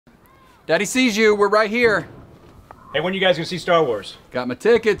Daddy sees you. We're right here. Hey, when you guys gonna see Star Wars? Got my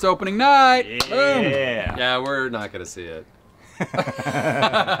tickets. Opening night. Yeah. Boom. Yeah, we're not gonna see it.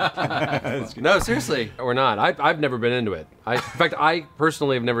 No, seriously, we're not. I've never been into it. In fact, I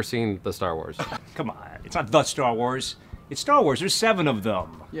personally have never seen the Star Wars. Come on, it's not the Star Wars. It's Star Wars. There's 7 of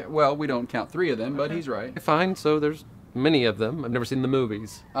them. Yeah, well, we don't count 3 of them, but he's right. Fine, so there's many of them. I've never seen the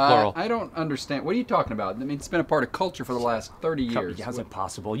movies, plural. I don't understand. What are you talking about? I mean, it's been a part of culture for the last 30 years. How's it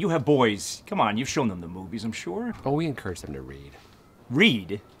possible? You have boys. Come on, you've shown them the movies, I'm sure. Oh, we encourage them to read.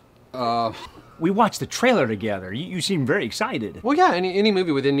 Read? We watched the trailer together. You seem very excited. Well, yeah, any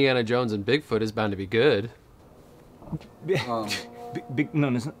movie with Indiana Jones and Bigfoot is bound to be good. No,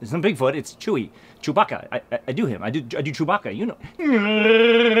 it's not Bigfoot. It's Chewie. Chewbacca. I do him. I do Chewbacca. You know.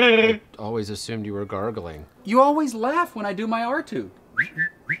 I always assumed you were gargling. You always laugh when I do my R2.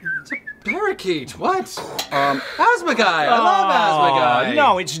 It's a parakeet. What? Asthma guy. I love asthma guy.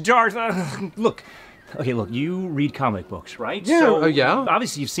 No, it's Darth. Look. Okay, look. You read comic books, right? Yeah. So, yeah.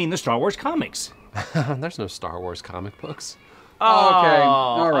 Obviously, you've seen the Star Wars comics. There's no Star Wars comic books. Okay.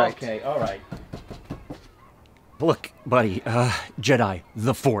 All right. Okay. All right. Look, buddy, Jedi,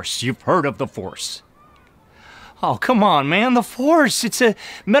 the Force. You've heard of the Force. Oh, come on, man, the Force. It's a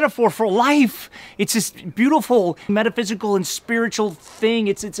metaphor for life. It's this beautiful metaphysical and spiritual thing.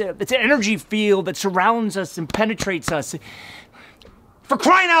 It's an energy field that surrounds us and penetrates us. For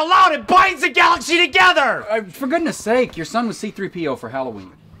crying out loud, it binds the galaxy together! For goodness sake, your son was C-3PO for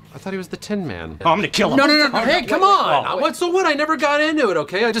Halloween. I thought he was the Tin Man. Oh, I'm gonna kill him. No. Hey, come on. What? So what? I never got into it,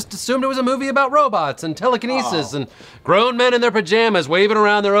 okay? I just assumed it was a movie about robots and telekinesis and grown men in their pajamas waving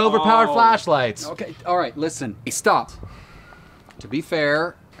around their overpowered flashlights. Okay, all right, listen. Hey, stop. To be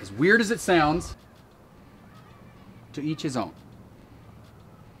fair, as weird as it sounds, to each his own.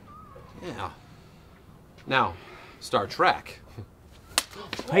 Yeah. Now, Star Trek.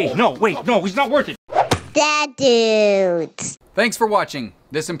 Hey, no, wait, no, he's not worth it. Dad dudes. Thanks for watching.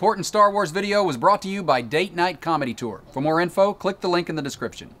 This important Star Wars video was brought to you by Date Night Comedy Tour. For more info, click the link in the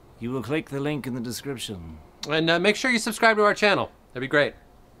description. You will click the link in the description. And make sure you subscribe to our channel. That'd be great.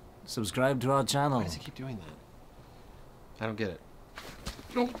 Subscribe to our channel. Why does he keep doing that? I don't get it.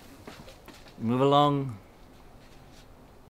 Move along.